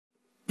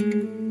नमस्ते,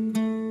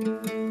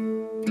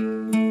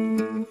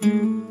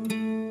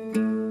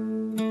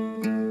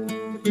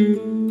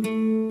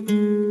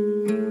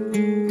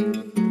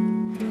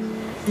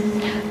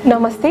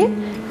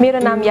 मेरो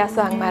नाम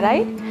याशो हाङमा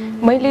राई।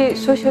 मैले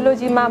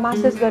सोशियोलोजीमा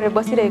मास्टर्स गरेर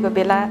बसिरहेको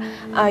बेला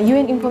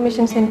युएन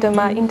इन्फर्मेसन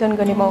सेन्टरमा इन्टर्न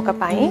गर्ने मौका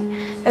पाएँ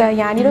र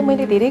यहाँनिर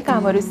मैले धेरै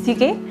कामहरू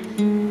सिकेँ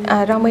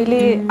र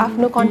मैले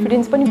आफ्नो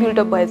कन्फिडेन्स पनि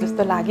बिल्डअप भए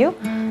जस्तो लाग्यो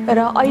र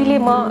अहिले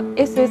म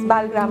एसओएस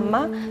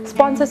बालग्राममा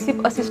स्पोन्सरशिप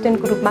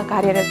असिस्टेन्टको रूपमा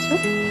कार्यरत छु।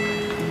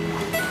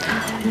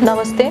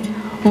 नमस्ते,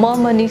 म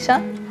मनिषा।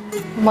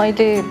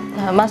 मैले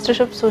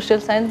masters of social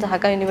science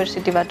Dhaka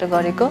युनिभर्सिटीबाट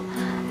गरेको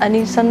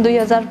अनि सन्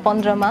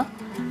 2015 मा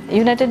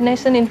युनाइटेड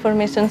नेसन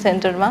इन्फर्मेसन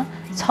सेन्टरमा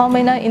 6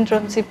 महिना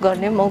इन्टर्नसिप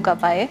गर्ने मौका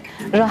पाएँ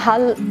र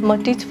हाल म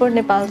टिच फर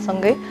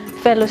नेपालसँगै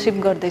फेलोसिप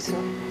गर्दैछु।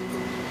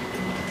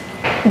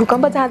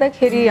 भूकम्प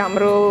जाँदाखेरि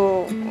हाम्रो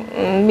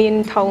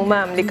मेन ठाउँमा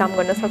हामीले काम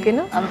गर्न सकेन।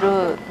 हाम्रो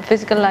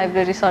फिजिकल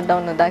लाइब्रेरी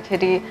सटडाउन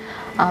हुँदाखेरि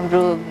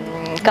हाम्रो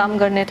काम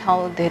गर्ने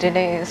ठाउँ धेरै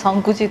नै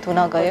सङ्कुचित हुन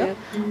गयो।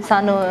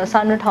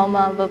 सानो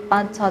ठाउँमा अब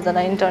 5-6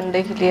 जना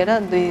इन्टर्नदेखि लिएर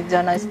 2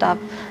 जना स्टाफ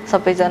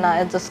सबैजना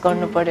एडजस्ट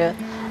गर्नु पर्यो।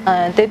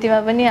 त्यतिमा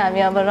पनि हामी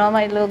अब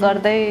रमाइलो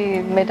गर्दै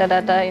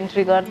मेटाडाटा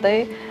इन्ट्री गर्दै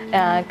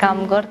काम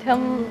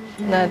गर्थ्यौँ।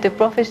 त्यो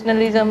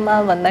प्रोफेसनलिजममा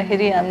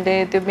भन्दाखेरि हामीले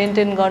त्यो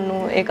मेन्टेन गर्नु,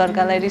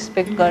 एकअर्कालाई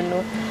रिस्पेक्ट गर्नु।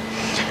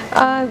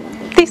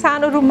 त्यही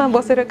सानो रुममा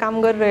बसेर काम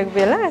गरिरहेको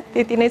बेला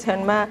त्यति नै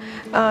क्षणमा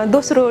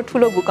दोस्रो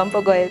ठुलो भूकम्प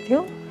गएको थियो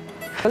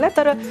होला,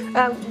 तर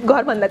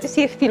घरभन्दा चाहिँ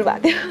सेफ फिल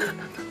भएको थियो।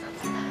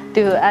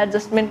 त्यो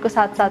एडजस्टमेन्टको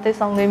साथसाथै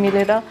सँगै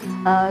मिलेर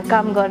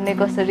काम गर्ने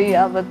कसरी,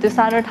 अब त्यो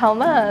सानो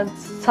ठाउँमा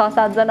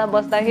 6-7 जना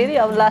बस्दाखेरि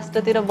अब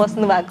लास्टतिर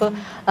बस्नु भएको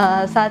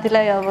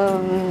साथीलाई अब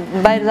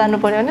बाहिर जानु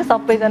पर्यो भने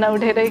सबैजना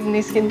उठेरै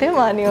निस्किन्थ्यौँ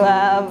अनि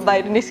उहाँ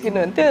बाहिर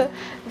निस्किनुहुन्थ्यो।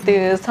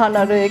 त्यो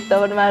क्षणहरू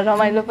एकदमै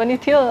रमाइलो पनि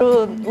थियो।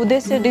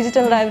 उद्देश्य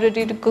डिजिटल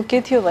लाइब्रेरीको के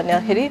थियो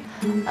भन्दाखेरि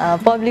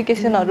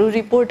पब्लिकेसनहरू,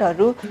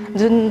 रिपोर्टहरू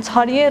जुन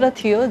छरिएर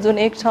थियो, जुन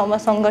एक ठाउँमा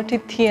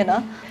सङ्गठित थिएन,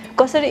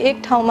 कसरी एक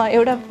ठाउँमा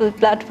एउटा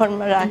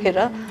प्लेटफर्ममा राखेर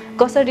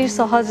कसरी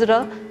सहज र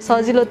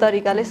सजिलो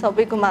तरिकाले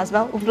सबैको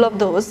माझमा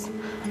उपलब्ध होस्,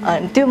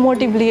 त्यो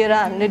मोटिभ लिएर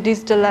हामीले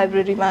डिजिटल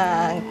लाइब्रेरीमा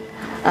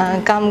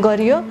काम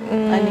गरियो।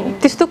 अनि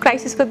त्यस्तो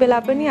क्राइसिसको बेला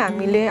पनि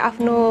हामीले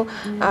आफ्नो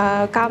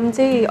काम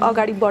चाहिँ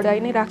अगाडि बढाइ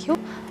नै राख्यौँ।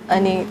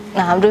 अनि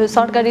हाम्रो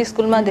सरकारी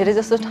स्कुलमा धेरै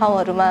जस्तो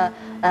ठाउँहरूमा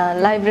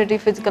लाइब्रेरी,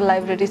 फिजिकल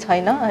लाइब्रेरी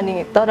छैन,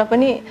 अनि तर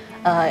पनि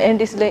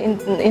एनडिसीले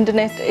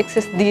इन्टरनेट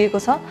एक्सेस दिएको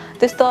छ।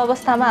 त्यस्तो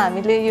अवस्थामा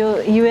हामीले यो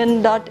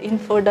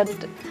un.info.np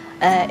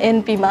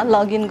मा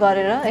लगइन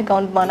गरेर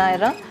एकाउन्ट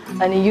बनाएर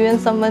अनि युएन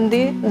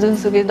सम्बन्धी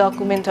जुनसुकै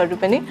डकुमेन्टहरू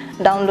पनि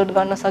डाउनलोड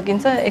गर्न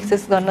सकिन्छ,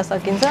 एक्सेस गर्न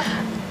सकिन्छ।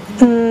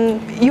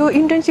 यो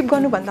इन्टर्नसिप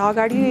गर्नुभन्दा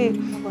अगाडि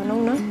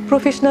भनौँ न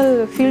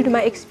प्रोफेसनल फिल्डमा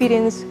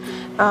एक्सपिरियन्स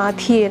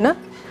थिएन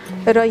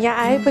र यहाँ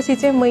आएपछि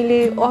चाहिँ मैले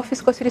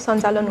अफिस कसरी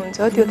सञ्चालन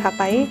हुन्छ त्यो थाहा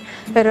पाएँ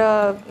र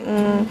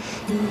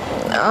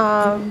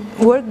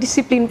वर्क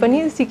डिसिप्लिन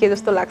पनि सिकेँ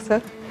जस्तो लाग्छ।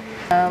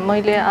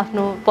 मैले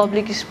आफ्नो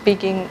पब्लिक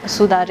स्पिकिङ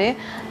सुधारेँ,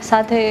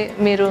 साथै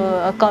मेरो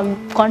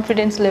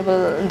कन्फिडेन्स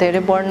लेभल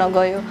धेरै बढ्न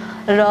गयो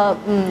र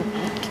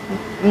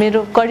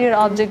मेरो करियर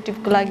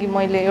अब्जेक्टिभको लागि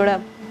मैले एउटा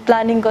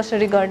प्लानिङ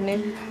कसरी गर्ने,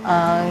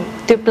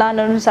 त्यो प्लान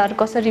अनुसार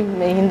कसरी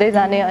हिँड्दै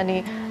जाने अनि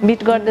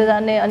मिट गर्दै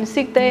जाने अनि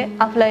सिक्दै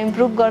आफूलाई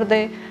इम्प्रुभ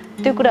गर्दै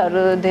त्यो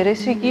कुराहरू धेरै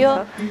सिकियो।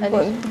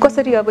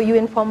 कसरी अब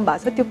युएन फर्म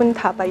भएको छ त्यो पनि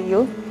थाहा पाइयो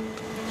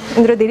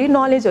र धेरै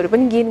नलेजहरू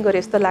पनि गेन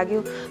गरे जस्तो लाग्यो।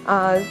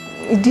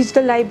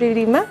 डिजिटल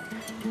लाइब्रेरीमा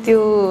त्यो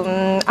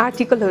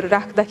आर्टिकलहरू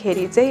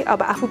राख्दाखेरि चाहिँ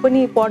अब आफू पनि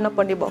पढ्न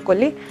पर्ने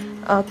भएकोले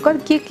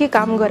के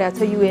काम गरेको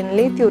छ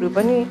युएनले त्योहरू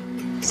पनि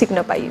सिक्न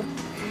पाइयो।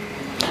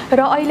 र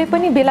अहिले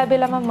पनि बेला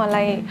बेलामा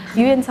मलाई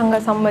युएनसँग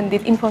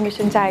सम्बन्धित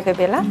इन्फर्मेसन चाहेको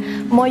बेला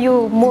म यो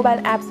मोबाइल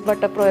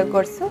एप्सबाट प्रयोग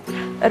गर्छु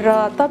र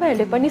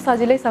तपाईहरूले पनि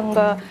सजिलैसँग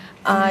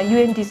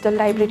युएन डिजिटल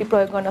लाइब्रेरी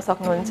प्रयोग गर्न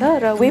सक्नुहुन्छ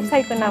र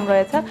वेबसाइटको नाम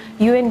रहेछ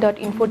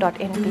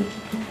un.info.np।